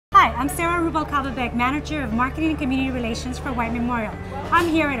I'm Sarah Rubalcaba, Manager of Marketing and Community Relations for White Memorial. I'm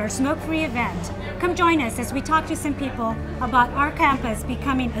here at our smoke-free event. Come join us as we talk to some people about our campus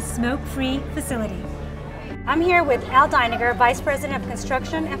becoming a smoke-free facility. I'm here with Al Deininger, Vice President of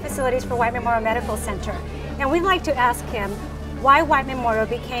Construction and Facilities for White Memorial Medical Center. And we'd like to ask him why White Memorial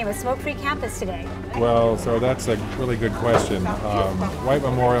became a smoke-free campus today. Well, so that's a really good question. White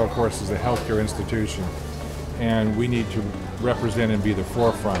Memorial, of course, is a healthcare institution, and we need to represent and be the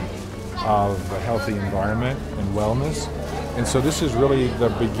forefront of a healthy environment and wellness. And so this is really the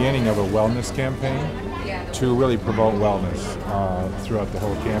beginning of a wellness campaign to really promote wellness throughout the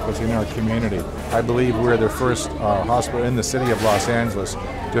whole campus in our community. I believe we're the first hospital in the city of Los Angeles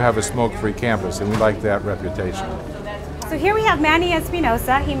to have a smoke-free campus, and we like that reputation. So here we have Manny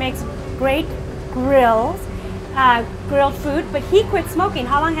Espinosa. He makes great grilled food, but he quit smoking.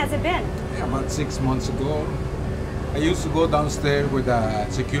 How long has it been? Yeah, about 6 months ago. I used to go downstairs with a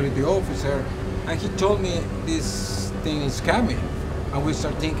security officer, and he told me this thing is coming, and we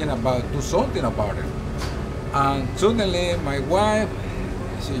start thinking about do something about it. And suddenly my wife,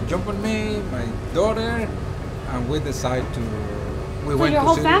 she jumped on me, my daughter, and we decided to. We so went your to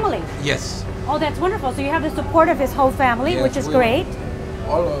whole see family? Yes. Oh, that's wonderful. So you have the support of his whole family, Yes, which is great.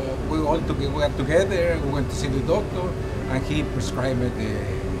 We went together. We went to see the doctor, and he prescribed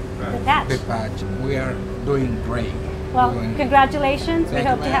the patch. We are doing great. Well, congratulations. We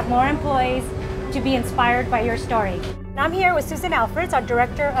hope to ma'am. have more employees to be inspired by your story. And I'm here with Susan Alfreds, our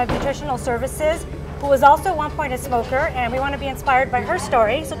Director of Nutritional Services, who was also at one point a smoker, and we want to be inspired by her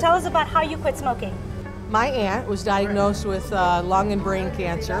story. So tell us about how you quit smoking. My aunt was diagnosed with lung and brain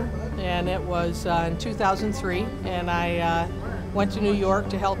cancer, and it was in 2003, and I went to New York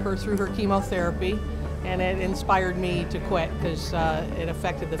to help her through her chemotherapy, and it inspired me to quit because it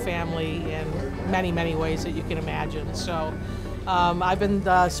affected the family in many, many ways that you can imagine. So I've been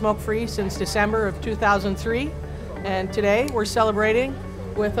smoke-free since December of 2003, and today we're celebrating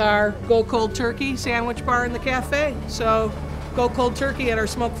with our Go Cold Turkey sandwich bar in the cafe. So Go Cold Turkey at our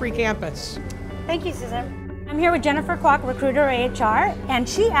smoke-free campus. Thank you, Susan. I'm here with Jennifer Kwok, recruiter AHR, and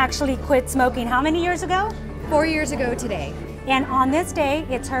she actually quit smoking how many years ago? 4 years ago today. And on this day,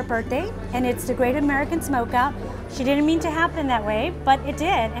 it's her birthday, and it's the Great American Smokeout. She didn't mean to happen that way, but it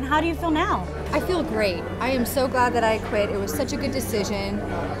did. And how do you feel now? I feel great. I am so glad that I quit. It was such a good decision.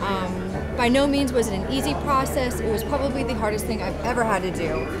 By no means was it an easy process. It was probably the hardest thing I've ever had to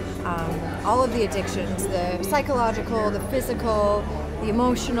do. All of the addictions, the psychological, the physical, the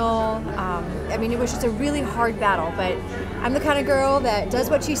emotional. I mean, it was just a really hard battle, but I'm the kind of girl that does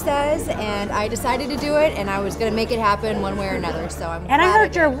what she says, and I decided to do it, and I was going to make it happen one way or another. So I'm. And I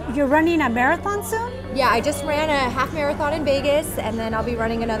heard you're running a marathon soon? Yeah, I just ran a half marathon in Vegas, and then I'll be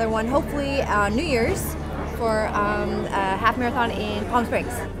running another one, hopefully New Year's, for a half marathon in Palm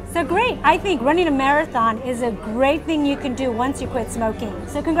Springs. So great. I think running a marathon is a great thing you can do once you quit smoking.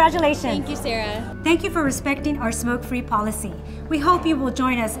 So congratulations. Thank you, Sarah. Thank you for respecting our smoke-free policy. We hope you will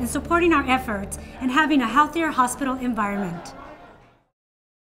join us in supporting our efforts and having a healthier hospital environment.